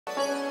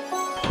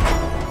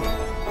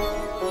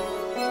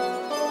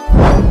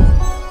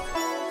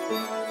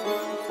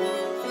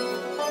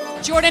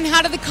Jordan,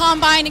 how did the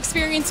combine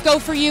experience go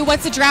for you?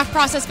 What's the draft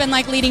process been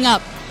like leading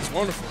up? It's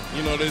wonderful.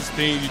 You know, there's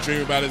things you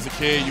dream about as a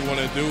kid you want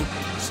to do.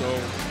 So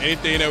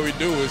anything that we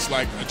do is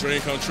like a dream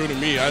come true to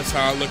me. That's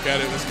how I look at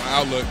it. That's my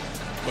outlook.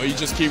 But you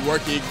just keep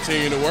working, you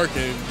continue to work,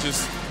 and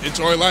just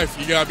enjoy life.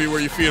 You got to be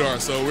where your feet are.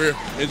 So we're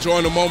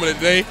enjoying the moment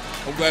today.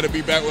 I'm glad to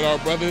be back with our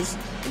brothers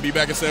and be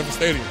back at Sanford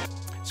Stadium.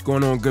 What's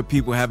going on, good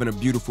people? Having a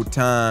beautiful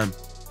time.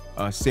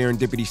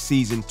 Serendipity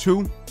Season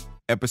 2,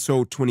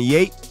 Episode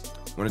 28.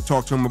 Want to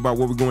talk to him about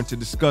what we're going to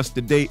discuss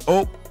today.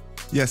 Oh,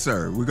 yes,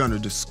 sir. We're going to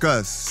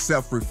discuss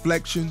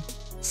self-reflection,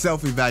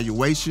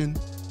 self-evaluation,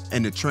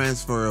 and the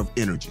transfer of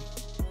energy.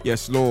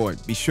 yes,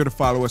 Lord. Be sure to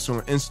follow us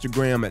on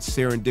Instagram at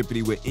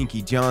Serendipity with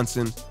Inky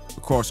Johnson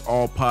across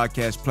all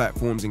podcast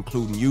platforms,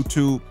 including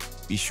YouTube.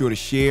 Be sure to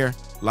share,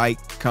 like,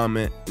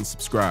 comment, and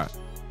subscribe.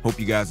 Hope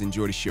you guys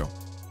enjoy the show.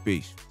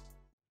 Peace.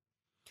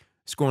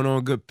 What's going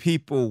on, good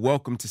people?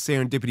 Welcome to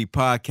Serendipity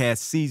Podcast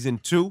Season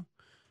 2,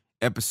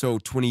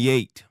 Episode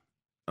 28.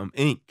 I'm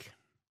Ink.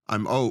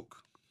 I'm Oak.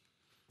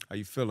 How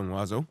you feeling,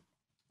 Wazo?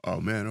 Oh,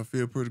 man, I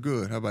feel pretty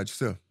good. How about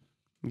yourself?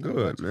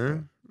 Good,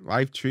 man.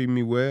 Life treated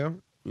me well,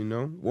 you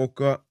know. Woke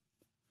up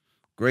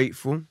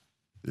grateful.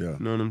 Yeah. You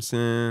know what I'm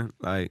saying?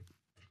 Like,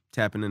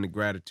 tapping into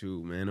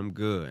gratitude, man. I'm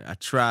good. I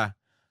try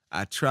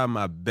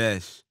my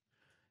best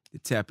to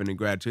tap into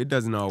gratitude. It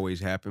doesn't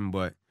always happen,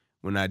 but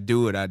when I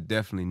do it, I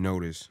definitely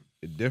notice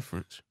the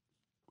difference.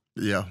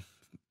 Yeah.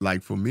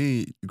 Like, for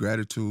me,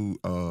 gratitude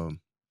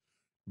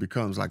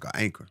becomes like an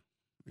anchor,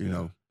 you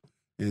know.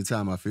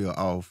 Anytime I feel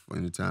off,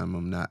 anytime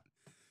I'm not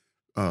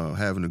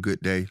having a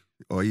good day,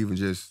 or even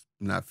just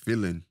not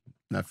feeling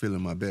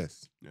my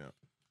best. Yeah.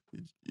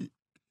 You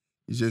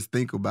just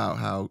think about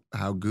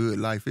how good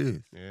life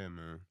is. Yeah,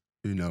 man.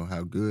 You know,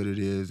 how good it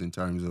is in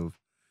terms of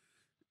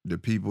the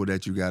people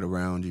that you got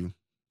around you,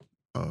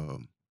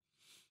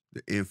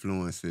 the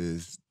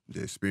influences,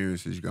 the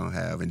experiences you're going to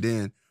have. And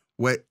then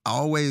what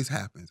always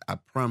happens, I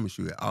promise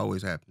you, it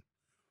always happens.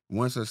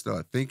 Once I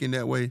start thinking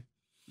that way,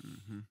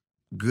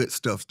 good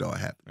stuff start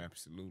happening.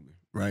 Absolutely.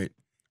 Right?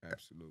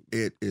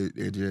 Absolutely.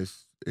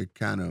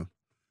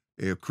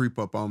 It'll creep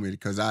up on me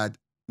because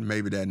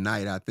maybe that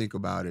night I think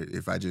about it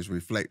if I just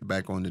reflect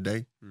back on the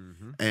day.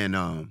 And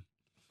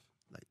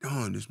like,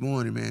 this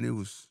morning,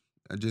 man,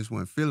 I just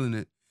wasn't feeling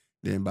it.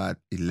 Then by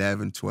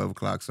 11, 12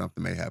 o'clock,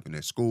 something may happen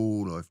at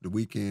school, or if the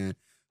weekend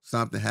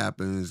something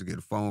happens, get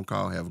a phone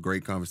call, have a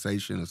great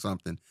conversation or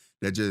something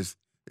that just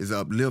is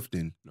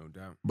uplifting. No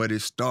doubt. But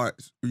it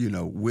starts,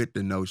 with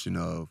the notion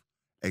of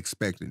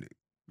expecting it,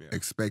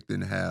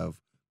 expecting to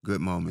have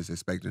good moments,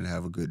 expecting to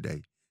have a good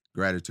day,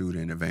 gratitude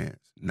in advance,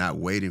 not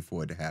waiting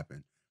for it to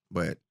happen,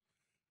 but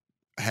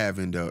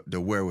having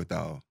the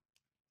wherewithal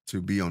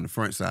to be on the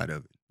front side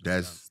of it.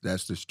 That's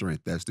the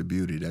strength, that's the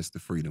beauty, that's the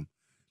freedom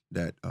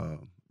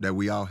that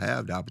we all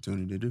have the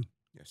opportunity to do.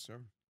 Yes, sir.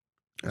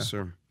 Yes,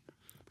 sir.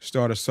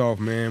 Start us off,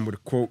 man, with a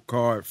quote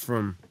card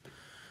from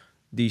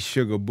D.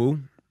 Sugar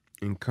Boo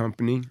and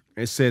Company.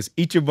 It says,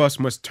 each of us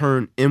must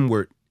turn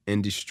inward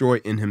and destroy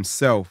in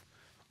himself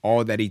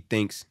all that he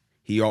thinks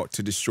he ought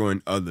to destroy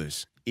in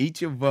others.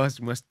 Each of us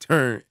must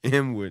turn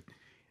inward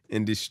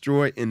and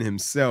destroy in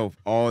himself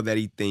all that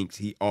he thinks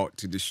he ought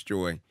to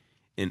destroy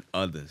in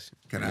others.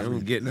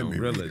 Don't get no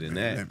realer than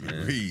that, Let man.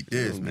 me read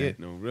this, Don't man. get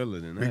no realer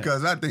than that.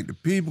 Because I think the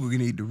people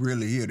need to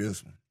really hear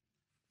this one.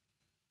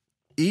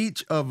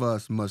 Each of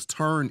us must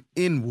turn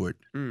inward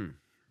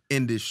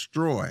and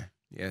destroy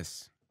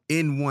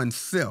in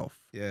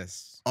oneself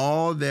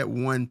all that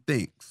one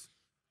thinks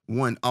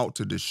one ought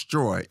to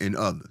destroy in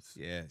others.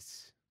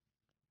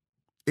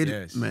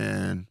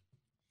 Man,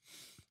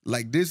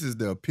 like, this is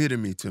the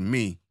epitome to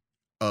me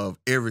of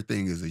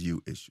everything is a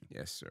you issue.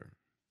 Yes, sir.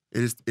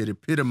 It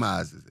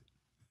epitomizes it.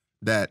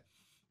 That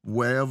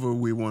wherever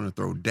we want to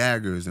throw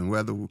daggers, and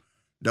whether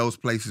those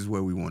places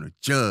where we want to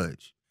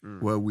judge,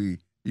 where we,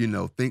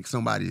 think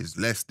somebody is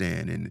less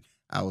than and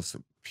our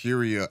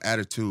superior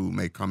attitude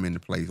may come into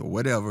place or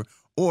whatever,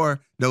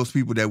 or those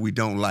people that we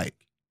don't like,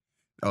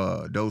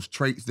 those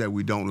traits that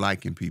we don't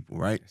like in people,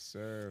 right? Yes,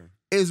 sir.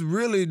 It's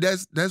really,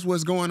 that's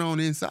what's going on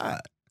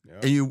inside.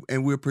 Yep.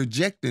 And we're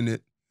projecting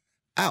it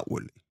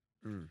outwardly.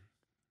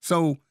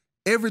 So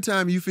every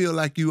time you feel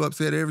like you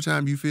upset, every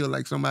time you feel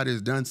like somebody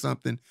has done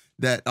something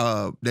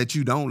that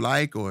you don't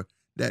like or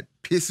that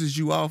pisses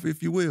you off,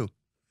 if you will,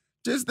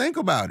 just think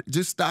about it.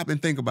 Just stop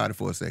and think about it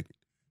for a second.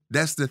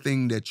 That's the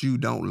thing that you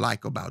don't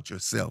like about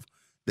yourself.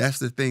 That's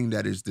the thing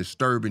that is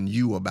disturbing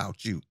you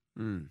about you.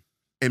 And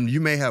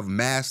you may have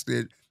masked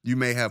it. You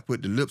may have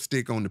put the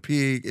lipstick on the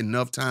pig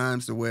enough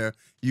times to where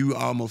you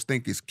almost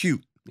think it's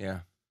cute. Yeah.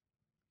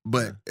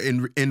 But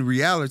in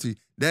reality,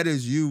 that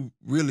is you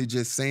really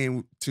just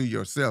saying to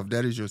yourself,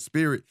 that is your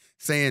spirit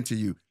saying to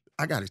you,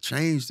 I got to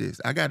change this.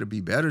 I got to be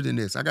better than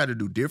this. I got to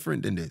do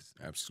different than this.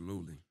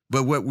 Absolutely.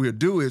 But what we'll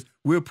do is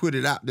we'll put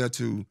it out there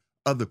to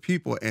other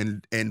people.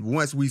 And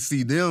once we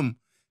see them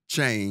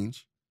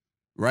change,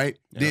 right,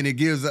 then it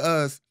gives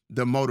us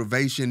the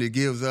motivation. It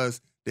gives us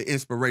the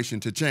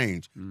inspiration to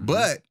change.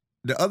 But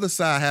the other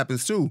side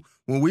happens too.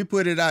 When we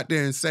put it out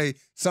there and say,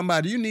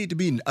 somebody, you need to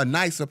be a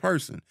nicer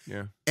person.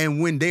 Yeah.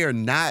 And when they are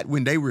not,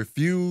 when they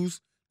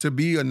refuse to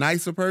be a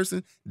nicer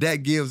person, that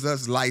gives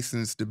us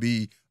license to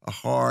be a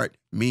hard,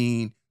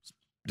 mean,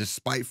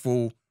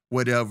 despiteful,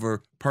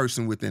 whatever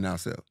person within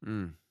ourselves.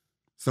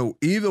 So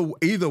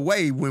either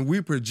way, when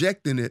we're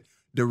projecting it,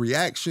 the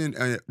reaction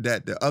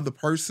that the other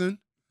person,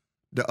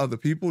 the other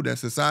people, that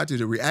society,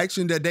 the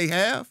reaction that they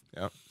have,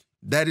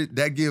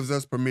 that gives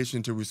us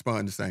permission to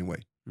respond the same way.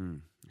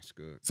 That's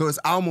good. So it's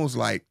almost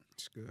like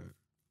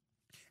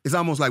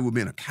we're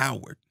being a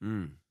coward.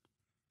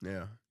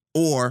 Yeah.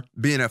 Or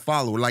being a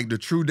follower. Like the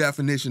true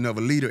definition of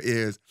a leader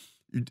is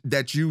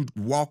that you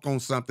walk on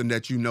something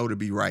that you know to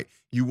be right.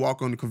 You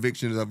walk on the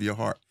convictions of your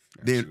heart.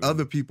 Absolutely. Then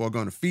other people are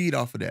going to feed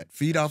off of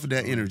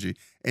that energy,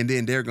 and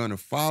then they're going to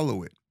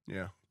follow it.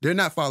 Yeah. They're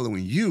not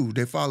following you,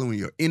 they're following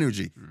your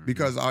energy,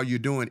 because all you're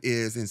doing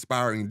is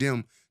inspiring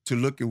them to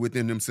look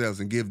within themselves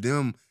and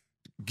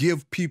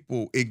gives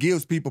people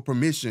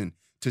permission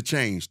to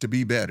change, to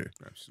be better.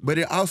 Absolutely. But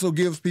it also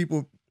gives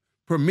people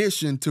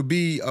permission to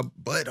be a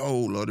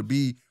butthole or to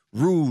be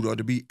rude or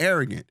to be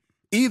arrogant.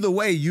 Either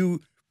way,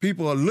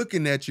 people are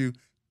looking at you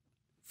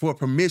for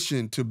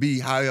permission to be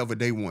however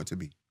they want to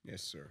be.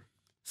 Yes, sir.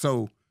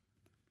 So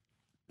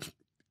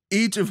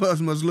each of us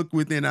must look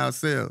within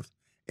ourselves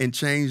and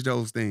change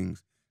those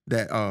things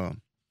that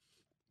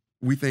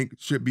we think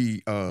should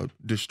be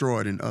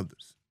destroyed in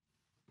others.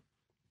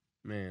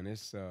 Man,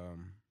 it's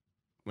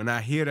when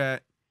I hear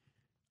that,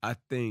 I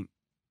think,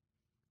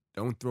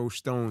 don't throw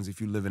stones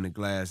if you live in a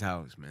glass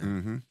house,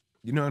 man.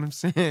 You know what I'm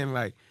saying?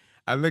 Like,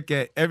 I look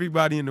at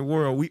everybody in the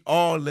world. We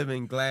all live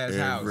in glass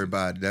houses.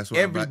 Everybody. That's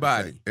what I'm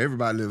about to say.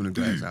 Everybody lives in a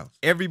glass house.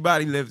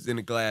 Everybody lives in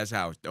a glass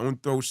house.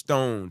 Don't throw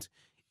stones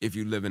if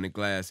you live in a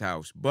glass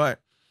house. But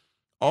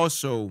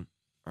also,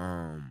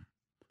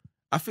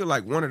 I feel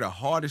like one of the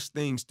hardest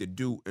things to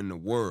do in the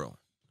world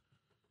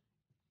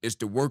is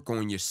to work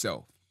on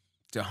yourself,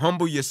 to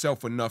humble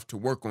yourself enough to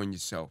work on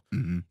yourself.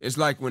 It's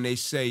like when they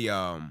say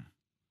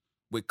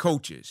with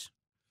coaches,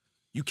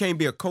 you can't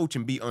be a coach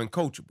and be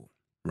uncoachable.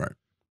 Right.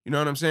 You know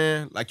what I'm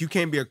saying? Like, you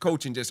can't be a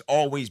coach and just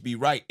always be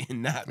right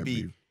and not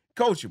be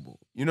coachable.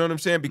 You know what I'm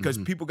saying? Because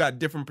people got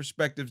different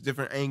perspectives,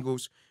 different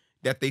angles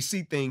that they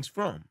see things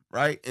from,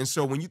 right? And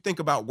so when you think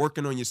about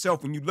working on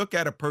yourself, when you look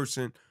at a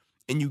person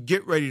and you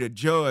get ready to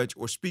judge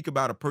or speak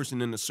about a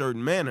person in a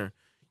certain manner,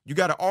 you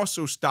got to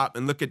also stop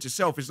and look at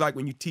yourself. It's like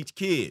when you teach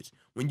kids,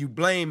 when you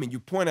blame and you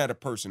point at a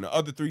person, the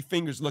other three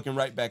fingers looking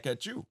right back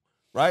at you,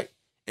 right?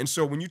 And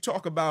so when you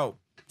talk about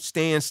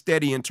staying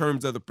steady in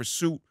terms of the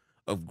pursuit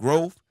of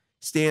growth,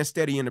 staying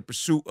steady in the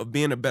pursuit of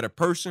being a better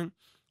person,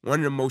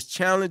 one of the most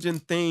challenging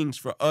things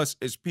for us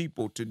as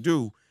people to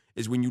do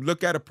is when you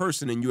look at a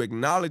person and you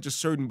acknowledge a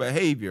certain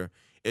behavior,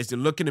 is to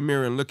look in the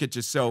mirror and look at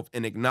yourself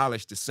and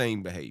acknowledge the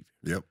same behavior.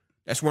 Yep.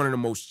 That's one of the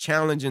most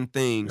challenging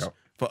things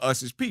for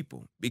us as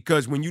people.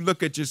 Because when you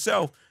look at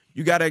yourself,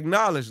 you got to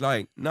acknowledge,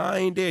 like, nah, I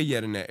ain't there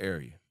yet in that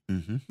area.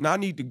 Nah, I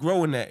need to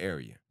grow in that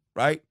area,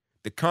 right?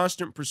 The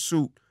constant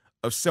pursuit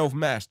of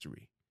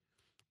self-mastery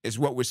is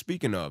what we're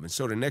speaking of. And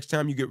so the next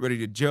time you get ready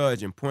to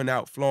judge and point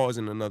out flaws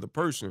in another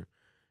person,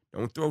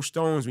 don't throw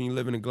stones when you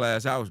live in a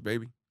glass house,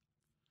 baby.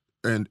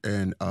 And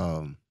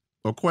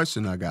a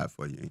question I got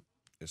for you.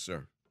 Yes,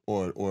 sir.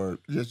 Or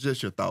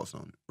just your thoughts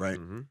on it, right?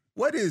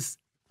 What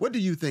do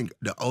you think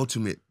the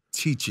ultimate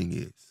teaching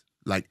is?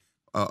 Like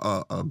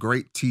a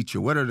great teacher,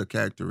 what are the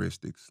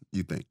characteristics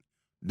you think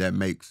that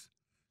makes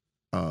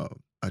a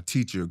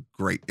teacher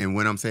great? And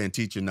when I'm saying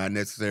teacher, not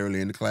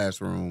necessarily in the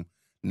classroom,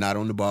 not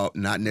on the ball,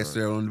 not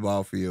necessarily on the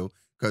ball field,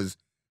 because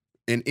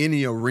in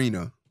any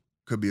arena,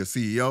 could be a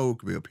CEO,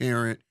 could be a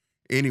parent,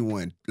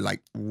 anyone.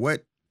 Like,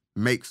 what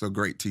makes a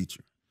great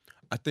teacher?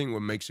 I think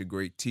what makes a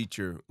great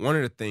teacher, one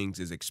of the things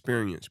is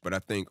experience, but I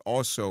think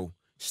also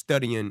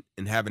studying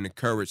and having the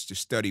courage to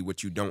study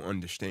what you don't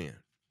understand,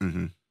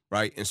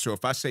 right? And so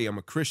if I say I'm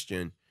a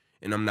Christian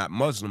and I'm not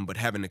Muslim, but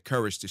having the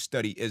courage to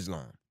study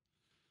Islam,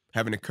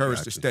 having the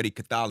courage to study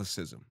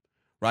Catholicism,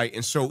 right?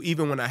 And so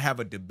even when I have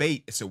a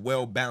debate, it's a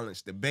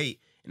well-balanced debate,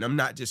 and I'm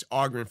not just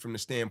arguing from the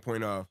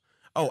standpoint of,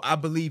 oh, I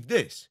believe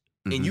this,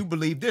 and you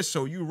believe this,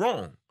 so you're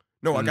wrong.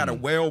 No, I got a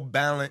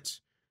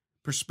well-balanced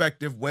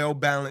perspective,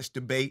 well-balanced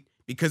debate,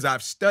 because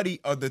I've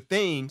studied other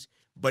things,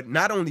 but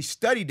not only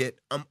studied it,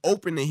 I'm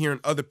open to hearing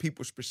other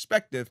people's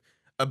perspective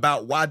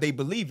about why they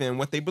believe in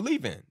what they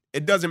believe in.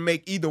 It doesn't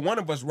make either one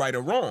of us right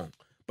or wrong,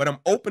 but I'm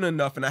open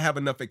enough and I have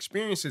enough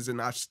experiences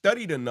and I've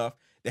studied enough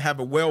to have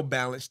a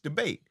well-balanced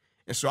debate.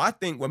 And so I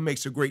think what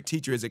makes a great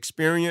teacher is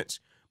experience,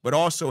 but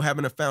also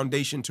having a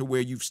foundation to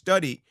where you've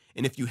studied.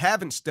 And if you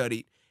haven't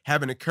studied,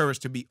 having the courage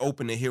to be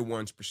open to hear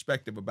one's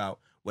perspective about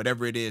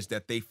whatever it is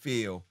that they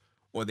feel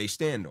or they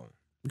stand on.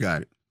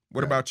 Got it.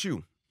 What about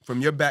you?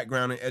 From your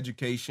background in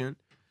education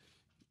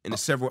and the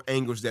several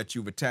angles that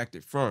you've attacked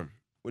it from,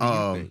 what do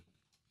you think?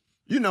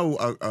 You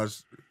know,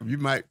 you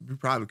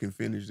probably can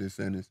finish this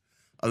sentence.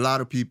 A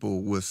lot of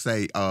people will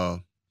say,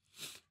 do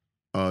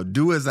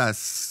as I,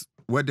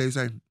 what they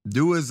say?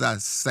 Do as I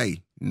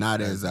say,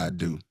 not as I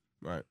do.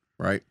 Right.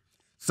 Right?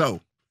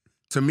 So,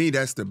 to me,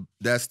 that's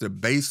the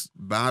base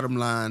bottom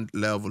line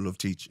level of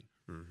teaching,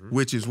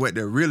 which is what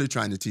they're really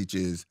trying to teach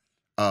is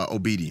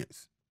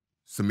obedience,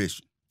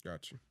 submission.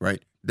 Gotcha.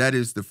 Right? That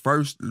is the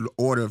first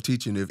order of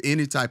teaching. If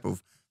any type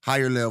of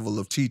higher level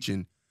of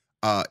teaching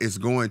is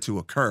going to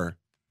occur,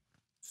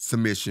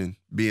 submission,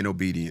 being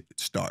obedient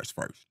starts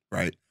first,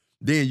 right?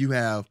 Then you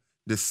have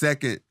the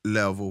second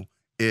level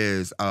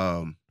is,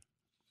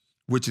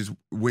 which is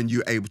when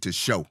you're able to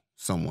show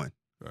someone.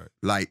 Right.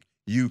 Like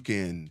you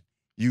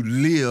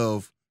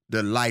live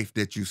the life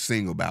that you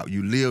sing about.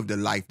 You live the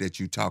life that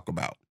you talk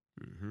about,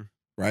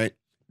 right?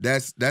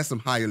 That's some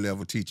higher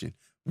level teaching.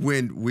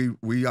 When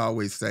we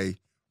always say,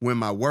 when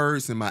my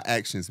words and my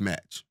actions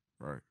match.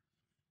 Right.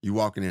 You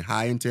walking in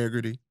high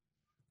integrity,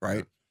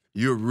 right?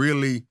 You're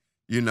really,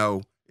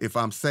 if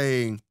I'm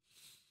saying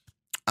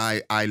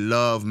I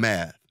love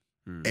math,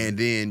 and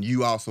then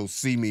you also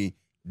see me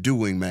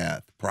doing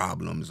math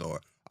problems or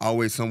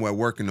always somewhere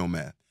working on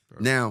math.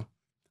 Right. Now,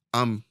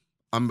 I'm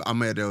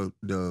at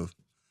the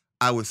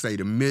I would say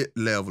the mid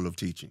level of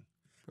teaching.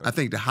 Right. I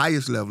think the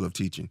highest level of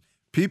teaching,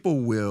 people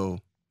will,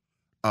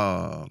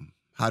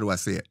 how do I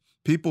say it?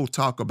 People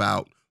talk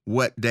about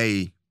what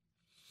they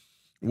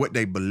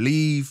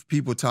believe.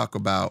 People talk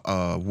about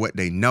what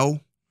they know.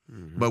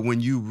 But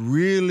when you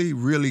really,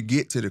 really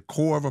get to the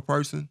core of a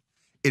person,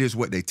 it is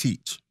what they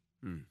teach.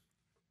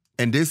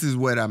 And this is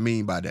what I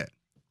mean by that.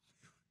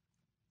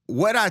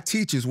 What I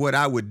teach is what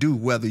I would do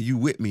whether you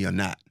with me or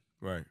not.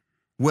 Right.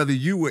 Whether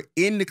you were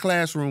in the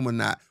classroom or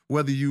not,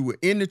 whether you were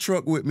in the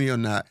truck with me or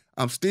not,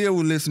 I'm still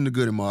going to listen to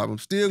Goody Mob. I'm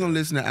still going to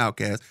listen to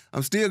Outkast.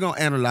 I'm still going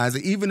to analyze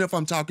it, even if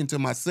I'm talking to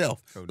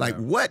myself. Oh, like,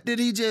 what did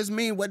he just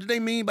mean? What did they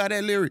mean by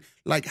that lyric?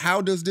 Like,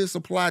 how does this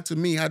apply to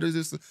me? How does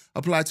this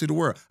apply to the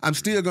world? I'm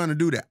still going to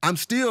do that.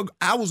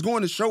 I was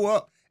going to show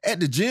up at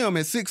the gym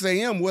at 6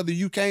 a.m. whether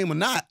you came or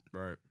not.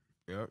 Right.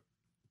 Yep.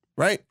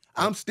 Right?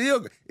 I'm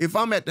still, if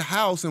I'm at the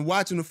house and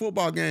watching the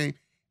football game,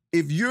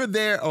 if you're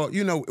there, or,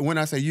 when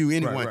I say you,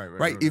 anyone,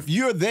 right? If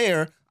you're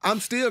there, I'm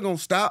still going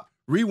to stop,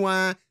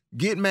 rewind,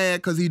 get mad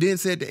because he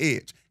didn't set the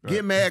edge. Right.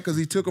 Get mad because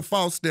he took a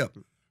false step,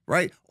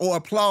 right? Or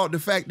applaud the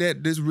fact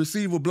that this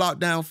receiver blocked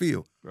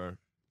downfield. Right.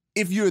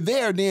 If you're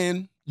there,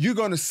 then you're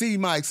going to see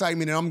my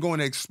excitement and I'm going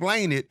to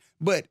explain it.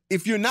 But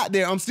if you're not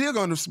there, I'm still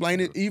going to explain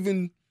it,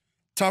 even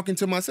talking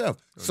to myself.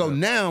 Okay. So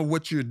now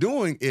what you're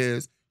doing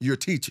is you're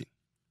teaching.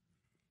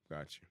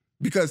 Gotcha.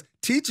 Because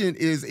teaching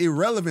is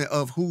irrelevant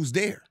of who's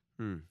there.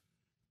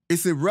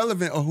 It's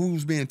irrelevant of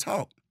who's being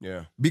taught.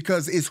 Yeah.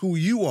 Because it's who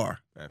you are.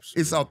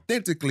 Absolutely. It's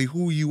authentically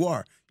who you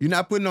are. You're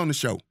not putting on the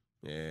show.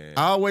 Yeah.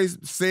 I always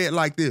say it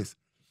like this.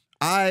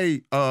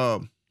 I,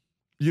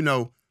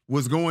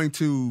 was going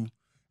to,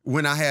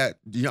 when I had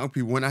young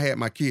people, when I had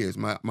my kids,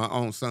 my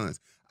own sons,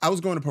 I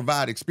was going to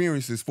provide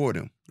experiences for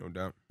them. No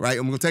doubt. Right?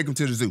 I'm going to take them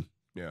to the zoo.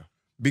 Yeah.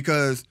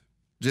 Because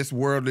just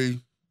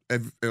worldly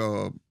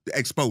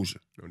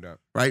exposure. No doubt.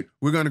 Right?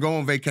 We're going to go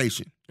on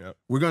vacation. Yep.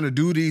 We're going to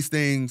do these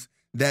things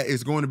that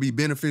is going to be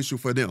beneficial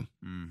for them.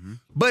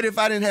 But if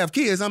I didn't have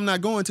kids, I'm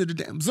not going to the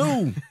damn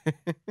zoo.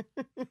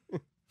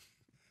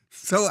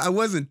 So I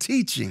wasn't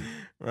teaching.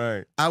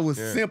 Right. I was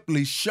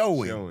simply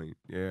showing. Showing,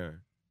 yeah.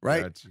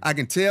 Right? Gotcha. I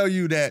can tell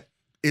you that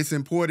it's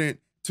important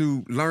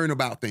to learn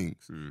about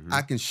things.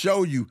 I can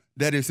show you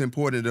that it's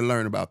important to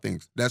learn about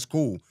things. That's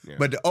cool. Yeah.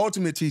 But the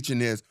ultimate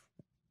teaching is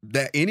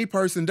that any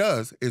person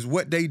does is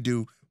what they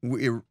do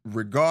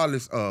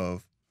regardless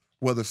of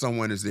whether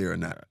someone is there or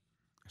not.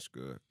 That's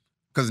good.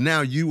 Because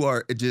now you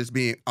are just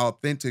being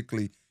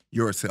authentically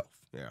yourself.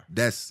 Yeah.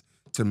 That's,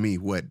 to me,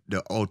 what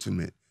the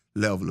ultimate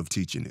level of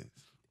teaching is.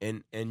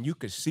 And you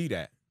could see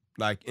that.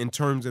 Like, in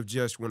terms of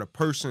just when a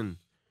person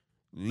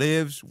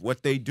lives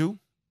what they do,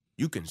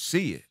 you can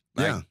see it.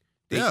 Like,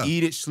 they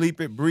eat it,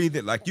 sleep it, breathe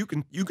it. Like, you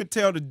could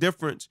tell the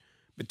difference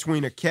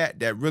between a cat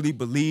that really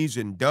believes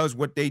and does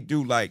what they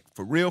do, like,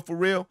 for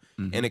real,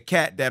 and a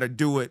cat that'll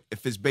do it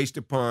if it's based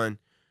upon,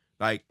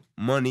 like,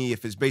 money,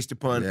 if it's based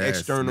upon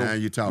external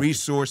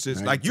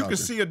resources. Like, you can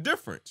see a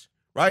difference,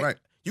 right?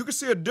 You can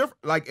see a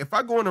difference. Like, if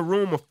I go in a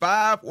room of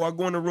 5 or I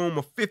go in a room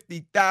of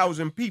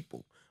 50,000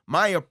 people,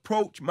 my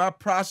approach, my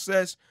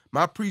process,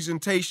 my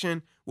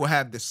presentation will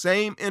have the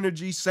same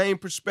energy, same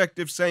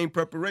perspective, same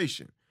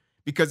preparation.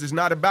 Because it's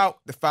not about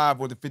the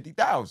 5 or the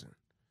 50,000.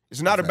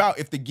 It's not about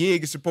if the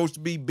gig is supposed to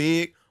be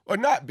big or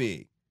not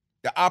big.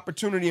 The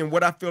opportunity and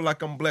what I feel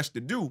like I'm blessed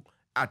to do,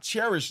 I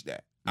cherish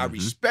that. I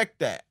respect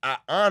that. I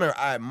honor,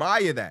 I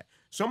admire that.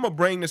 So I'm going to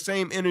bring the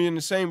same energy and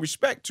the same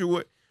respect to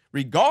it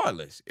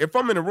regardless. If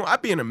I'm in a room, I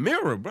be in a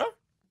mirror, bro.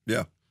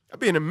 Yeah. I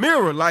be in a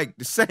mirror like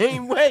the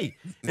same way.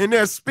 And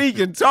they're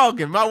speaking,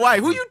 talking. My wife,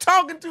 who you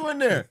talking to in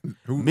there?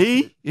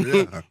 Me?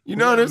 Yeah. You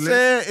know what I'm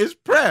saying? It's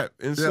prep.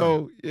 And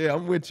so,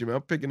 I'm with you, man.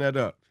 I'm picking that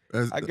up.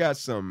 I got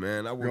some,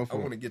 man. I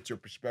want to get your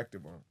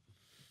perspective on.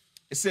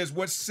 It says,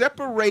 what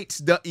separates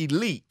the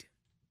elite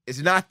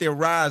is not their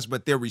rise,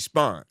 but their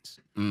response.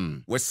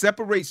 What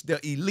separates the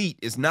elite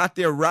is not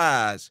their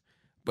rise,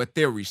 but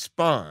their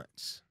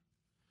response.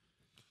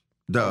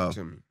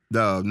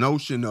 The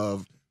notion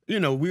of,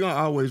 we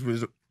always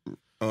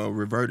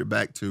reverted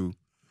back to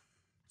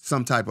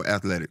some type of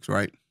athletics,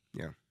 right?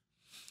 Yeah.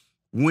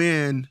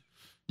 When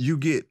you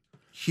get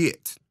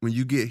hit, when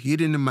you get hit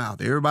in the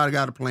mouth, everybody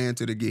got a plan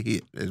till they get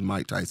hit, as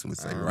Mike Tyson would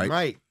say, right?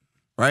 Right.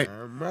 Right?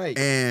 Right.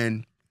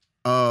 And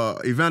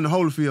Evander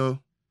Holyfield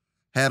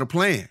had a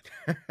plan,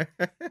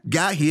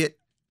 got hit,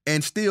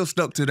 and still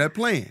stuck to that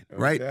plan,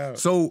 right? doubt.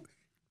 So,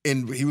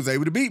 and he was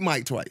able to beat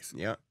Mike twice.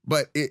 Yeah.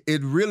 But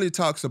it really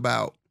talks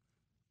about,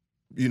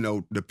 you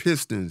know, the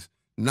Pistons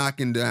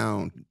knocking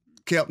down,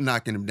 kept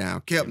knocking him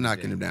down, kept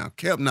knocking him down,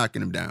 kept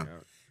knocking him down.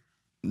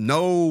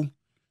 Yeah.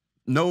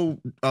 No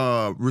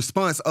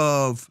response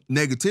of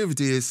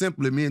negativity is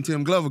simply me and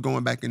Tim Glover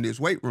going back in this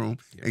weight room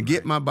and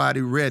get my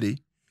body ready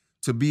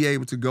to be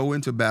able to go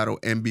into battle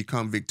and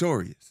become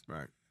victorious.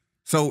 Right.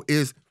 So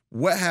it's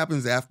what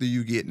happens after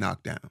you get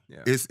knocked down.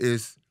 Yeah.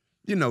 It's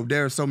you know,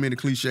 there are so many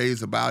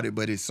cliches about it,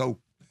 but it's so,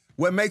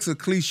 what makes a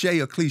cliche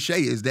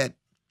is that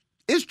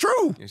it's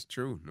true. It's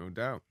true, no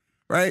doubt.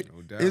 Right?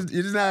 No doubt.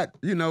 It's not,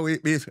 you know,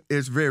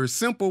 it's very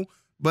simple,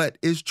 but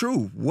it's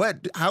true.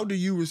 How do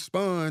you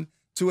respond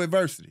to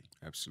adversity?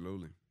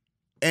 Absolutely.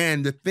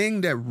 And the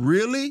thing that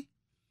really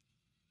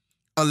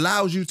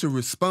allows you to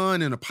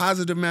respond in a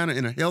positive manner,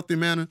 in a healthy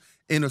manner,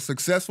 in a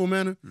successful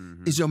manner,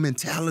 is your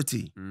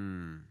mentality.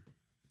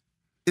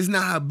 It's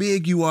not how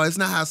big you are. It's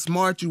not how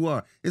smart you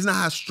are. It's not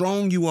how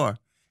strong you are.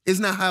 It's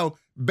not how,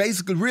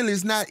 basically, really,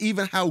 it's not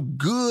even how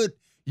good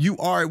you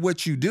are at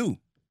what you do.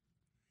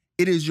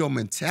 It is your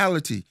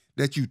mentality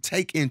that you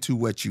take into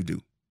what you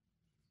do.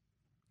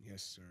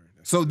 Yes, sir.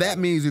 So that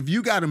means if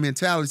you got a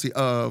mentality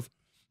of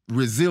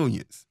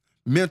resilience,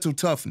 mental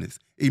toughness,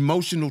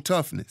 emotional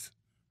toughness,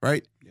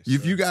 right? Yes,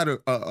 if sir. you got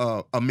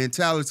a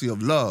mentality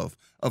of love,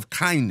 of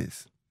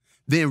kindness,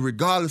 then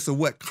regardless of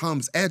what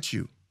comes at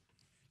you,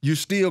 you're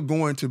still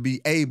going to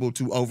be able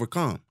to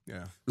overcome.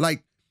 Yeah.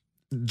 Like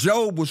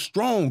Job was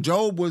strong.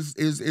 Job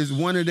is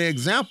one of the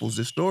examples,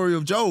 the story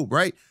of Job,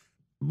 right?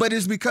 But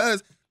it's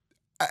because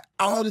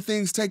all the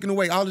things taken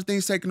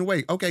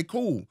away. Okay,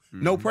 cool.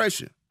 No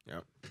pressure.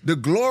 Yep. The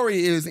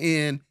glory is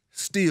in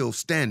still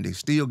standing,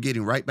 still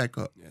getting right back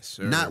up. Yes,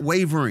 sir. Not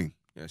wavering.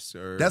 Yes,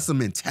 sir. That's a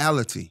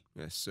mentality.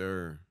 Yes,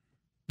 sir.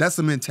 That's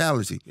a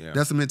mentality. Yeah.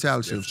 That's a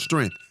mentality of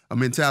strength, a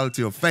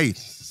mentality of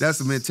faith. That's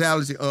a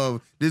mentality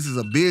of, this is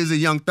a busy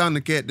young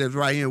Thundercat that's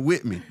right here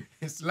with me.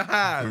 It's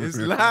live. It's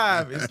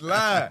live. It's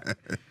live.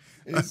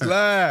 It's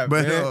live,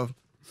 man.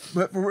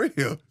 But for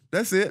real,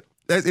 that's it.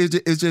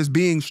 It's just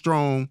being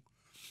strong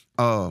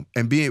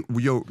and being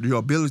your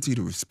ability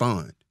to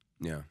respond.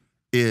 Yeah.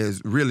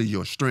 Is really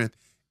your strength,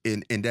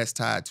 and that's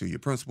tied to your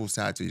principles,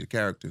 tied to your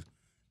character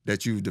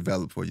that you've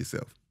developed for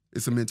yourself.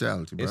 It's a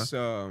mentality, bro. It's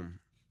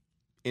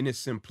in its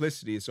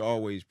simplicity, it's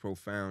always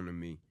profound to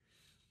me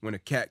when a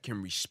cat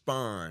can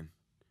respond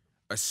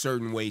a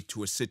certain way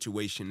to a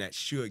situation that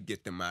should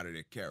get them out of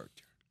their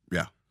character.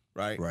 Yeah.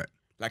 Right? Right.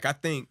 Like, I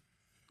think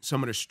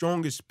some of the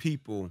strongest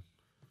people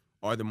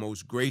are the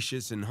most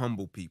gracious and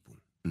humble people.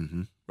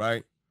 Mm-hmm.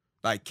 Right?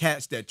 Like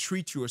cats that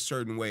treat you a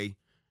certain way,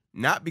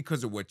 not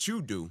because of what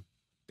you do,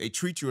 they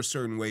treat you a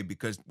certain way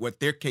because what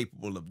they're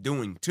capable of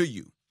doing to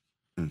you.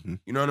 Mm-hmm.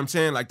 You know what I'm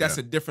saying? Like, that's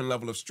a different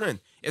level of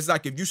strength. It's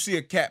like if you see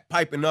a cat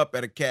piping up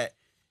at a cat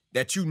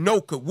that you know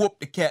could whoop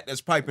the cat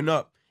that's piping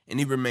up, and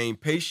he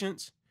remained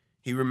patient,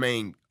 he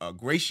remained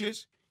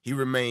gracious, he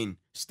remained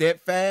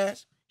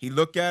steadfast, he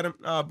look at him,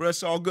 bro,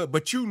 it's all good.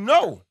 But you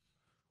know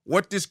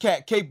what this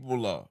cat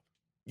capable of.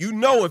 You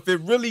know if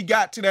it really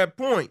got to that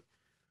point,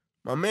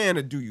 my man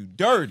will do you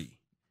dirty.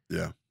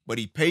 Yeah. But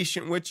he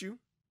patient with you,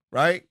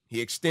 right?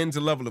 He extends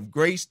a level of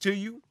grace to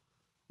you,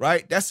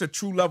 right? That's a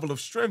true level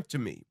of strength to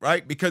me,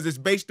 right? Because it's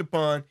based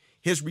upon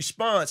his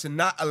response and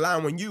not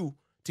allowing you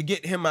to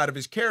get him out of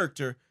his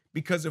character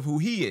because of who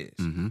he is.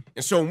 Mm-hmm.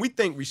 And so when we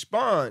think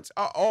response,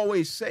 I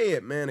always say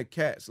it, man, to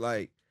cats,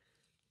 like,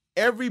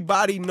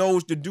 everybody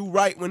knows to do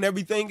right when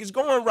everything is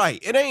going right.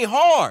 It ain't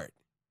hard,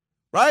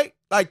 right?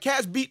 Like,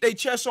 cats beat their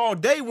chest all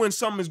day when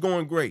something is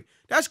going great.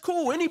 That's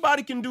cool.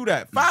 Anybody can do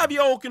that.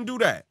 5-year-old can do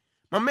that.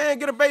 My man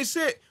get a base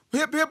hit.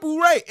 Hip, hip,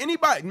 hooray.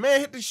 Anybody, man,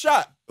 hit the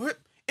shot.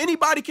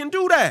 Anybody can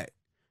do that.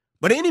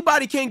 But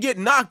anybody can't get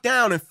knocked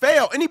down and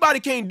fail. Anybody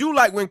can't do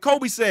like when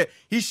Kobe said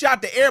he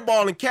shot the air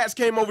ball and cats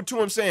came over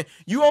to him saying,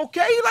 "You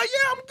okay?" He's like,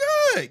 "Yeah, I'm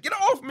good. Get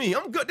off me.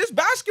 I'm good. This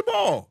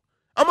basketball.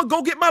 I'm going to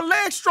go get my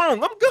legs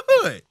strong. I'm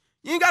good.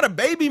 You ain't got to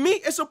baby me.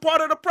 It's a part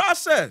of the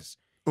process."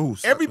 Ooh,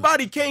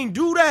 everybody can't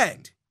do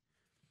that.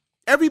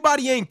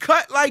 Everybody ain't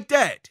cut like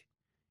that.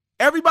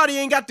 Everybody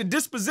ain't got the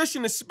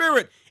disposition, the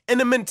spirit,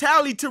 and the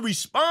mentality to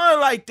respond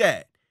like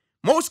that.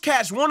 Most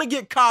cats want to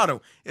get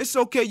coddled. It's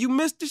okay. You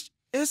missed this.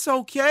 It's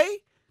okay.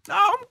 No,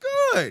 I'm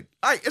good.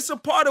 Like, it's a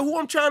part of who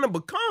I'm trying to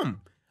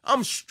become.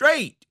 I'm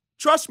straight.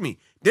 Trust me.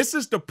 This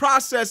is the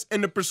process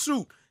and the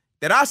pursuit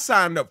that I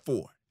signed up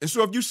for. And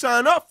so if you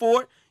sign up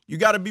for it, you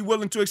got to be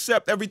willing to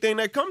accept everything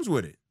that comes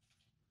with it.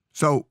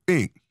 So,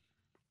 Ink,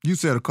 you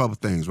said a couple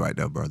things right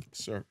there, brother.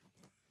 Sir.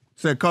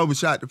 Said Kobe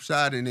shot the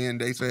shot, and then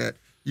they said,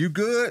 "You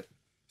good?"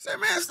 Said,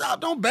 "Man, stop.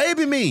 Don't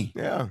baby me."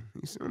 Yeah.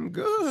 He said, "I'm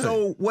good."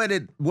 So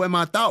what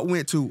my thought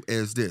went to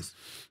is this.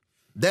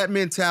 that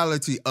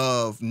mentality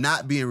of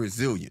not being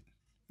resilient,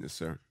 yes,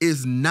 sir,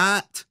 is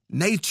not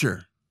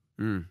nature.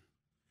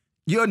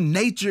 Your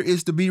nature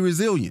is to be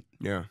resilient.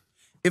 Yeah.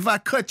 If I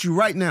cut you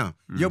right now,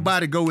 your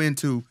body go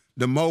into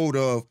the mode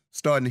of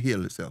starting to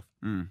heal itself.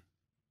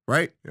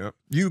 Right? Yep.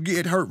 You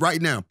get hurt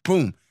right now.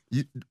 Boom.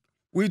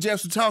 We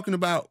just were talking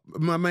about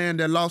my man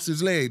that lost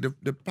his leg,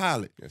 the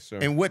pilot. Yes, sir.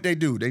 And what they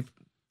do, they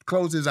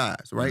close his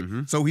eyes, right?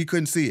 So he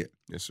couldn't see it.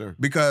 Yes, sir.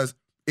 Because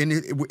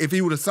if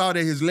he would have saw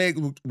that his leg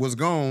was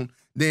gone,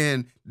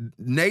 then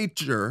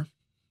nature,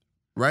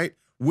 right,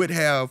 would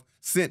have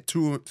sent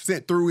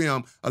through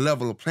him a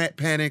level of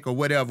panic or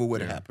whatever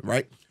would have happened,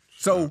 right?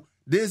 So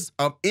this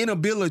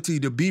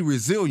inability to be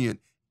resilient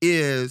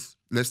is,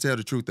 let's tell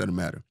the truth of the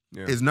matter,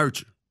 is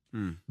nurture.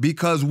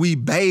 Because we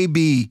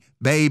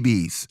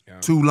babies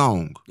too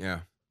long. Yeah.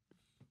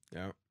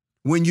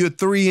 When you're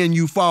 3 and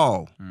you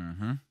fall,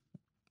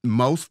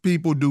 most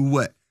people do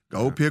what?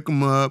 Go pick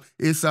them up.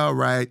 It's all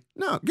right.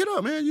 No, get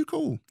up, man. You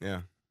cool.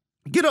 Yeah.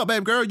 Get up,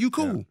 baby girl. You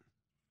cool. Yeah.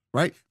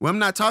 Right? Well, I'm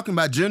not talking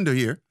about gender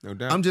here. No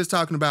doubt. I'm just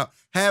talking about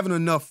having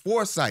enough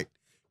foresight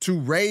to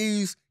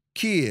raise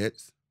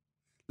kids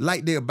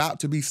like they're about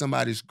to be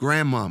somebody's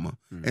grandmama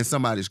and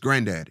somebody's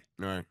granddaddy.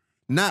 Right.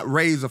 Not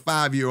raise a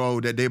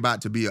 5-year-old that they're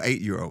about to be an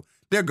 8-year-old.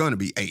 They're going to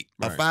be 8.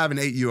 Right. A 5 and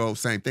 8-year-old,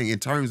 same thing. In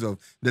terms of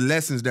the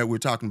lessons that we're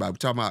talking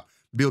about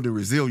building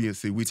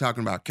resiliency. We're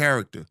talking about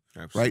character.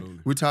 Absolutely. Right?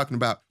 We're talking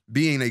about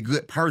being a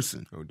good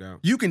person. No doubt.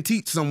 You can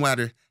teach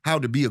someone how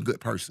to be a good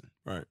person.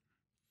 Right.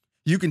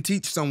 You can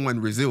teach someone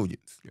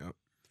resilience. Yep.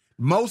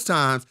 Most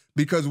times,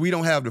 because we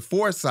don't have the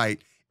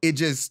foresight, it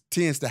just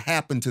tends to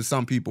happen to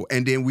some people,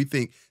 and then we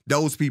think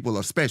those people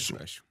are special.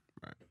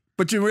 Right.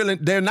 But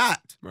they're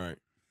not. Right.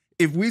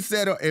 If we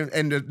set up,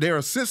 and there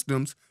are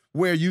systems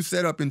where you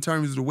set up in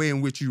terms of the way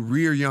in which you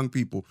rear young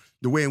people,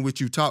 the way in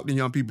which you talk to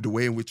young people, the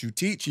way in which you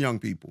teach young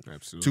people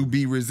to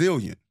be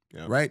resilient,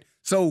 right?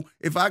 So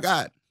if I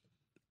got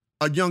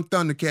a young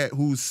Thundercat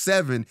who's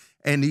 7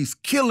 and he's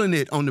killing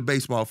it on the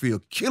baseball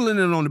field, killing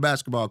it on the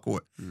basketball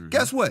court,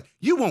 guess what?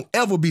 You won't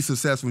ever be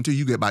successful until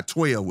you get about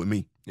 12 with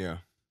me. Yeah.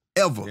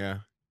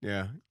 Ever.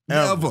 Yeah.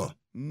 Never.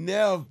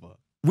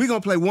 We're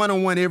going to play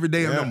one-on-one every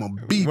day, and I'm going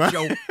to beat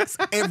your ass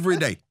every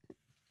day.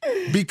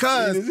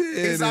 Because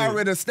it's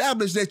already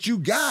established that you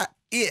got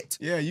it.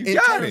 Yeah, you in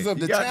got terms it. of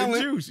You the got talent.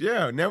 the juice.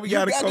 Yeah, now we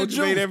got to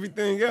cultivate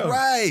everything else.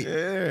 Right.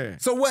 Yeah.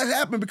 So what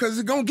happened? Because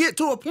it's going to get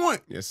to a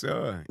point. Yes,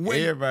 sir.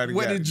 Everybody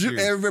got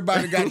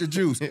the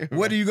juice.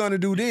 What are you going to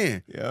do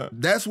then? Yeah.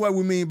 That's what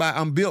we mean by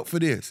I'm built for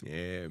this.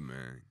 Yeah,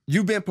 man.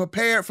 You've been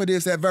prepared for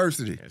this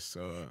adversity. Yes,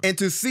 sir. And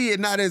to see it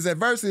not as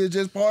adversity, it's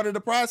just part of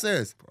the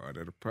process. Part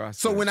of the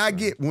process. So when I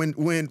get, when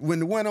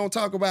the one on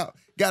talk about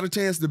got a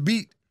chance to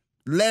beat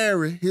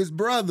Larry, his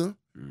brother,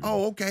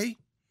 oh, okay.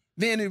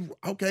 Then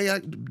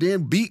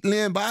then beat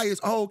Lynn Byers,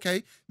 oh,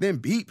 okay. Then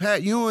beat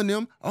Pat Ewing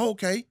them, oh,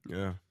 okay.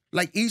 Yeah.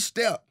 Like each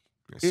step,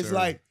 it's sir.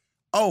 like,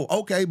 oh,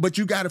 okay, but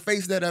you got to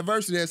face that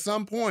adversity at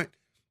some point.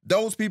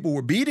 Those people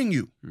were beating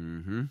you.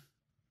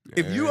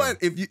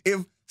 Yeah.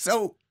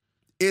 So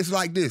it's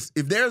like this.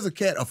 If there's a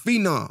cat, a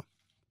phenom,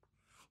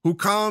 who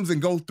comes and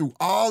goes through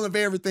all of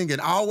everything and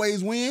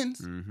always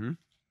wins,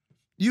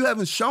 you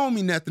haven't shown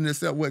me nothing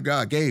except what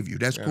God gave you.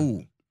 That's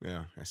cool.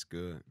 Yeah, that's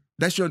good.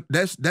 That's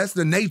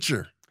the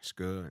nature. That's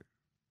good.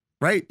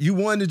 Right? You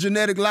won the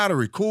genetic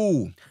lottery.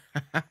 Cool.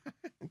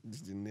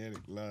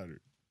 Genetic lottery.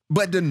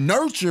 But the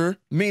nurture,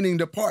 meaning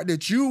the part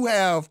that you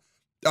have,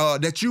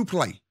 that you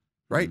play,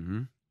 right?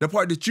 The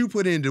part that you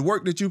put in, the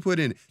work that you put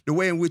in, the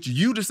way in which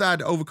you decide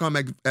to overcome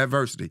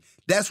adversity,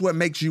 that's what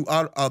makes you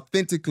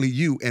authentically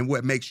you and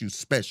what makes you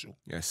special.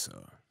 Yes,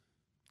 sir.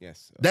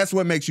 Yes, sir. That's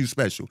what makes you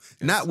special. Yes,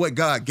 not what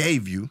God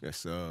gave you. Yes,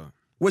 sir.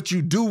 What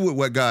you do with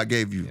what God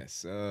gave you. Yes,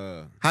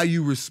 sir. How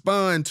you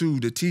respond to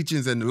the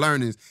teachings and the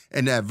learnings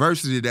and the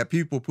adversity that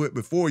people put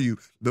before you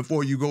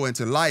go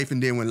into life.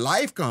 And then when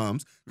life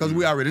comes, because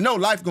we already know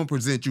life going to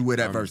present you with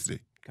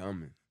adversity.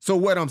 Coming. So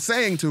what I'm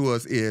saying to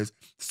us is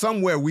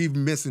somewhere we've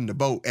missing the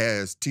boat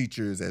as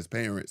teachers, as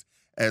parents,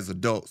 as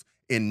adults,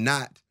 in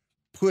not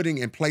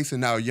putting and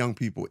placing our young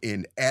people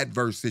in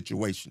adverse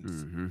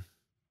situations.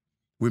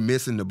 We're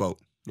missing the boat.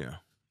 Yeah,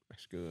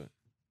 that's good.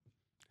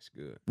 That's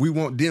good. We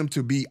want them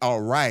to be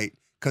all right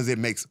because it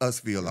makes us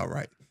feel all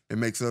right. It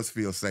makes us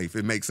feel safe.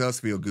 It makes us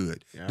feel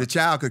good. Yeah. The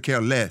child could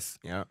care less.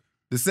 Yeah.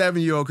 The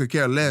 7-year-old could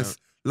care less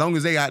long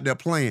as they out there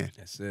playing.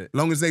 That's it.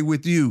 Long as they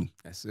with you.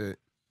 That's it.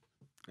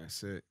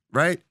 That's it.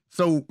 Right?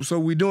 So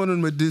we're doing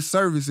them a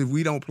disservice if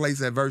we don't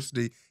place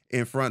adversity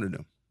in front of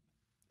them.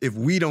 If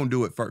we don't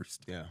do it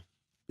first. Yeah.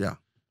 Yeah.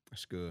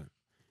 That's good.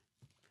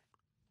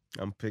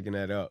 I'm picking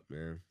that up,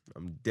 man.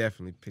 I'm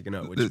definitely picking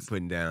up what you're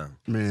putting down.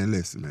 Man,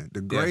 listen, man.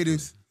 The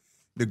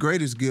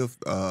greatest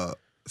gift,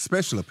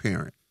 especially a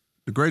parent,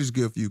 the greatest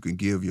gift you can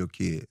give your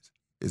kids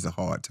is a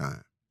hard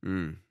time.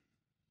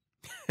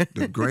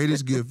 The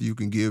greatest gift you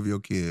can give your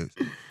kids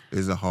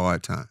is a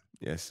hard time.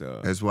 Yes, sir.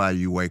 That's why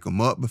you wake them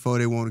up before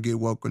they want to get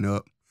woken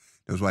up.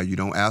 That's why you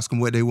don't ask them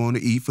what they want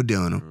to eat for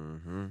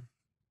dinner.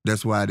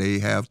 That's why they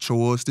have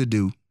chores to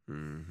do.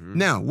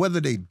 Now,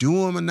 whether they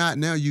do them or not,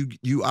 now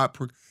you are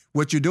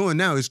what you're doing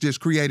now is just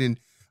creating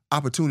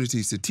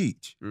opportunities to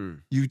teach.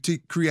 You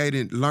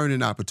creating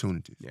learning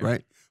opportunities,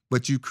 right?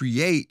 But you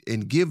create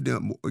and give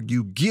them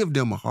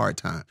a hard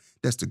time.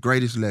 That's the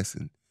greatest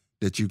lesson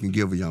that you can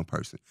give a young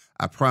person.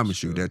 I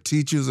promise you, their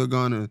teachers are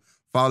gonna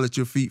fall at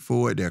your feet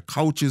for it. Their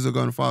coaches are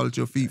gonna fall at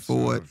your feet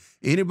for it.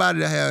 Anybody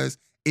that has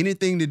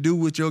anything to do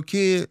with your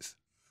kids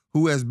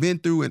who has been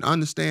through and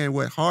understand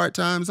what hard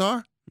times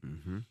are,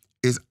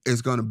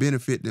 is going to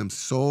benefit them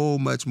so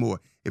much more.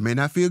 It may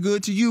not feel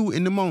good to you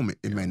in the moment.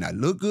 It may not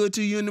look good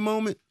to you in the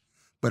moment,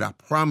 but I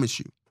promise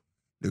you,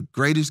 the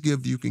greatest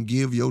gift you can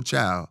give your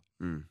child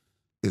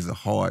is a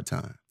hard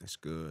time. That's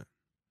good.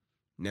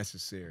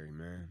 Necessary,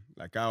 man.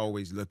 Like I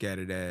always look at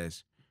it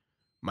as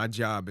my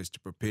job is to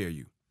prepare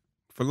you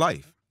for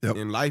life.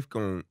 And life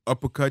gonna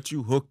uppercut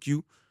you, hook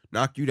you,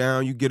 knock you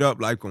down, you get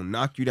up, life gonna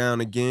knock you down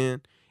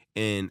again.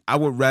 And I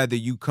would rather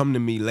you come to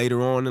me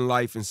later on in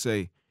life and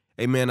say,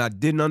 hey, man, I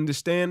didn't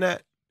understand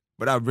that,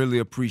 but I really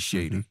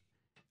appreciate it.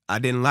 I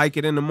didn't like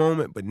it in the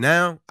moment, but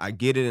now I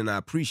get it and I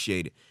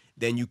appreciate it.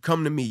 Then you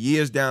come to me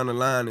years down the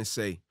line and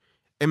say,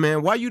 hey,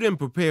 man, why you didn't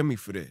prepare me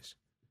for this?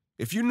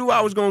 If you knew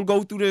I was going to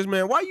go through this,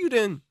 man, why you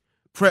didn't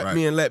prep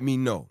me and let me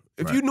know?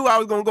 If you knew I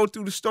was going to go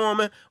through the storm,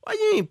 man, why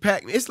you ain't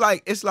pack me? It's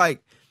like,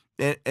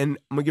 and I'm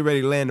going to get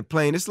ready to land the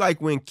plane. It's like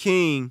when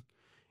King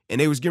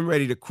and they was getting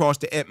ready to cross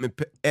the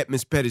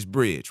Edmonds Pettus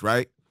Bridge,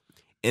 right?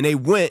 And they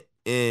went,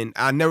 and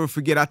I'll never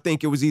forget, I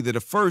think it was either the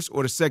first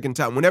or the second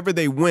time. Whenever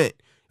they went,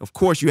 of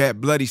course, you had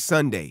Bloody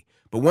Sunday.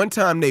 But one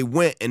time they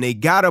went, and they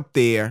got up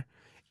there,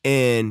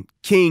 and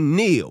King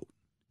kneeled.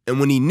 And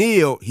when he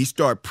kneeled, he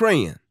started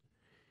praying.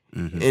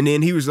 And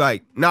then he was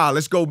like, nah,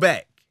 let's go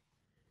back.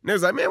 And they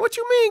was like, man, what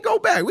you mean go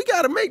back? We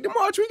got to make the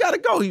march. We got to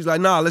go. He's like,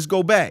 nah, let's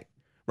go back,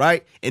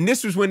 right? And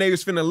this was when they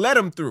was finna let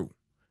him through,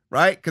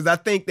 right? Because I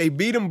think they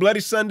beat him Bloody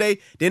Sunday.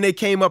 Then they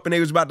came up and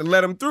they was about to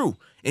let him through.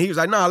 And he was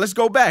like, nah, let's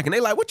go back. And they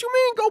like, what you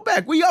mean go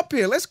back? We up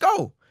here. Let's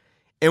go.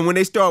 And when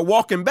they start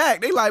walking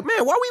back, they like,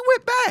 man, why we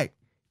went back?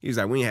 He was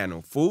like, we ain't had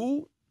no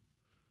food.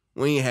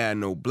 We ain't had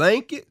no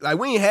blanket. Like,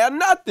 we ain't had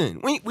nothing.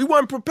 We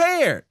weren't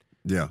prepared.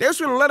 Yeah. They was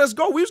going to let us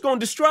go. We was going to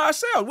destroy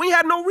ourselves. We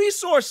had no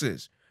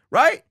resources,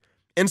 right?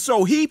 And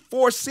so he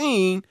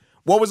foreseen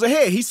what was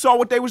ahead. He saw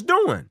what they was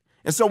doing.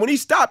 And so when he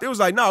stopped, it was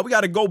like, no, we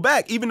got to go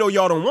back. Even though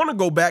y'all don't want to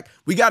go back,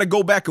 we got to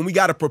go back and we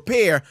got to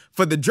prepare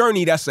for the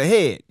journey that's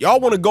ahead.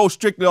 Y'all want to go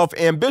strictly off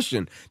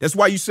ambition. That's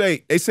why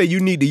they say you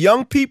need the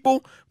young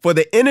people for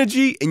the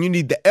energy and you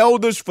need the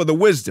elders for the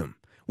wisdom,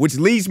 which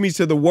leads me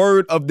to the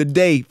word of the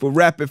day for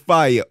rapid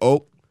fire,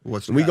 Oak.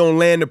 We going to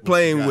land the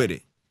plane with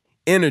it.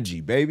 Energy,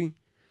 baby.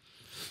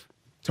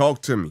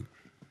 Talk to me.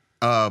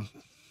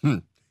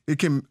 It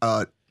can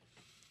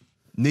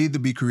neither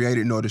be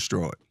created nor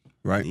destroyed.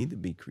 Right? Neither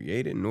be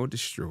created nor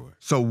destroyed.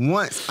 So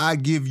once I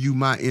give you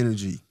my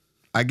energy,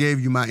 I gave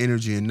you my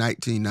energy in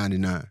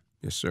 1999.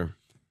 Yes, sir.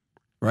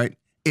 Right?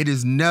 It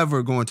is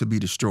never going to be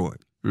destroyed.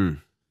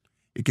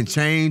 It can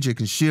change, it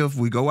can shift,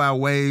 we go our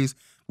ways,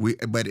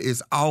 but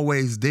it's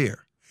always there.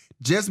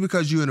 Just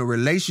because you're in a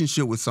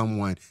relationship with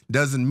someone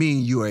doesn't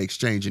mean you are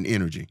exchanging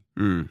energy.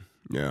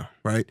 Yeah.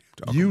 Right?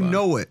 You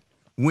know it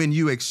when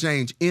you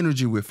exchange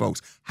energy with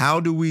folks. How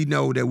do we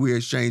know that we're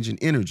exchanging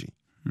energy?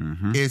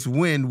 It's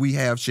when we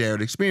have shared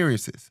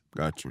experiences.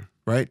 Got you.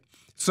 Right?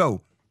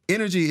 So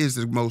energy is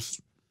the most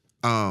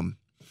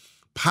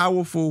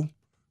powerful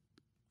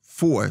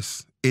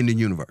force in the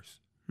universe.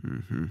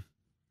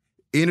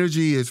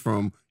 Energy is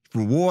from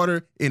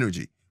water,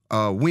 energy,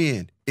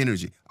 wind,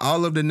 energy,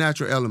 all of the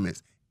natural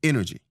elements,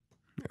 energy.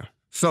 Yeah.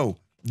 So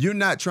you're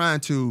not trying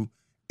to,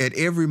 at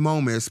every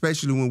moment,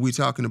 especially when we're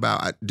talking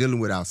about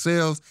dealing with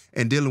ourselves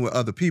and dealing with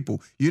other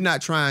people, you're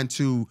not trying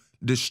to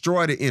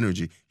destroy the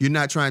energy. You're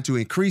not trying to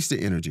increase the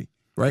energy,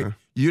 right?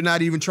 You're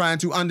not even trying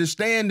to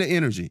understand the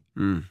energy.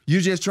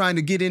 You're just trying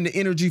to get in the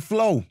energy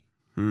flow.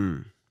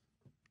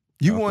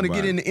 You want to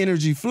get in the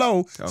energy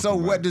flow. So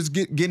what does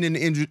getting in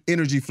the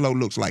energy flow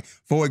looks like?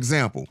 For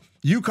example,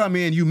 you come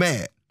in, you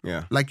mad.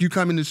 Yeah. Like you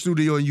come in the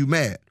studio and you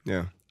mad.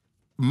 Yeah.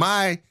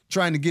 My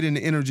trying to get in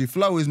the energy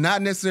flow is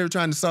not necessarily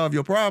trying to solve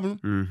your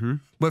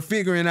problem, but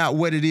figuring out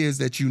what it is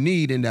that you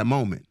need in that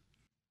moment.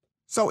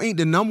 So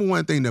the number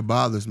one thing that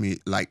bothers me,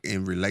 like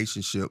in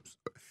relationships,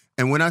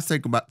 and when I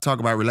talk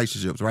about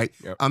relationships, right?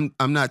 Yep.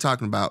 I'm not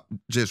talking about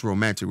just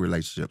romantic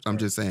relationships. I'm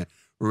just saying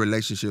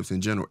relationships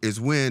in general. Is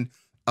when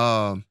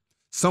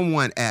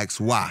someone asks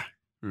why,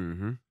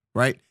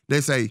 right?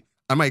 They say,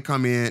 I might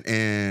come in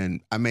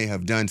and I may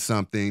have done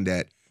something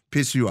that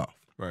pissed you off.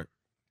 Right.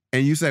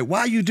 And you say,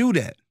 why you do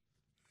that?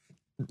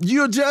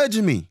 You're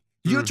judging me.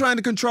 You're trying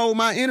to control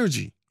my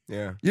energy.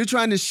 Yeah. You're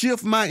trying to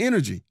shift my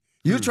energy.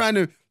 You're trying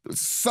to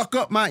suck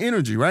up my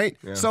energy, right?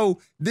 Yeah. So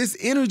this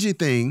energy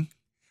thing,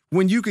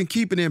 when you can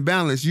keep it in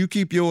balance, you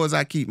keep yours,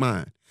 I keep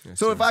mine. Yes,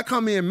 so if I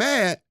come in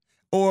mad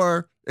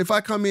or if I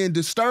come in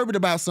disturbed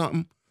about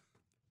something,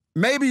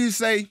 maybe you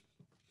say,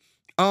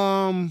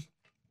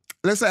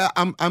 let's say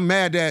I'm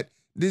mad that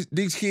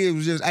these kids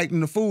was just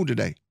acting the fool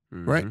today,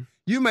 right?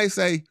 You may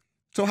say,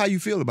 so how you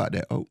feel about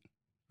that, Oak?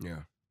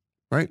 Yeah.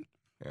 Right?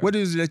 Yeah. What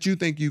is it that you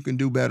think you can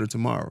do better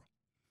tomorrow?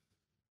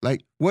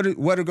 Like, what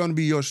are going to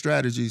be your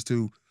strategies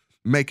to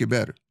make it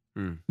better?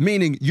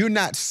 Meaning, you're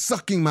not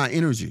sucking my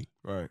energy.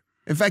 Right.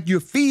 In fact, you're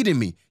feeding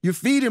me. You're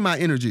feeding my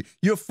energy.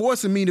 You're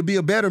forcing me to be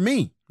a better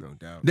me. No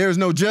doubt. There's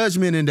no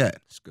judgment in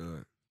that. It's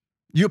good.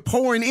 You're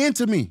pouring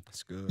into me.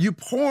 It's good. You're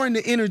pouring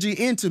the energy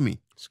into me.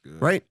 It's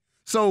good. Right?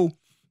 So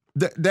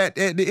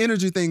the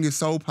energy thing is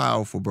so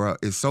powerful, bro.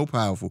 It's so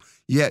powerful.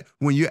 Yet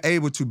when you're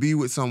able to be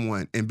with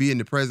someone and be in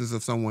the presence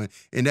of someone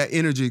and that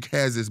energy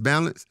has this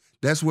balance,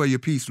 that's where your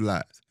peace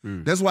lies.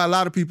 That's why a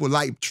lot of people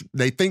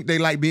they think they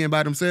like being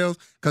by themselves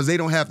because they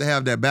don't have to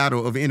have that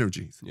battle of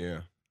energies.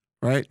 Yeah.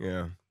 Right?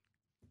 Yeah.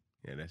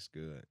 Yeah, that's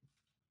good.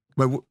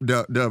 But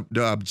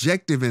the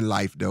objective in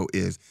life, though,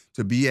 is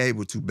to be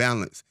able to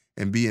balance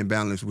and be in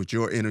balance with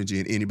your energy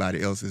and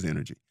anybody else's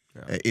energy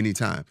at any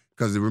time.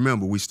 Because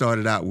remember, we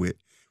started out with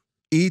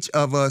each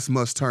of us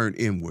must turn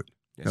inward.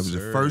 Yes, that was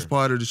sir. the first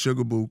part of the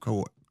Sugar Boo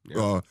card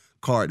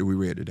that we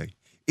read today.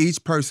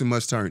 Each person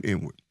must turn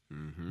inward.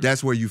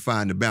 That's where you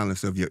find the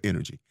balance of your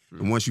energy.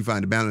 And once you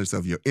find the balance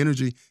of your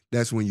energy,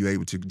 that's when you're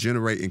able to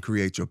generate and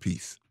create your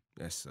peace.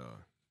 That's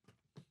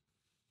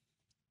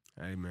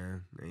hey,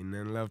 man, ain't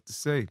nothing left to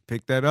say.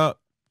 Pick that up.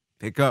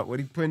 Pick up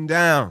what he putting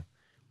down.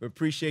 We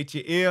appreciate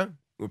your ear.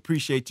 We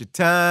appreciate your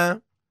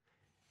time.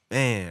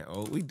 Man,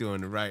 we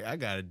doing it right. I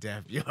got to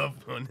dap you up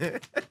on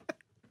that.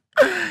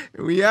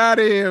 We out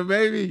of here,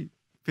 baby.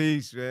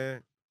 Peace,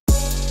 man.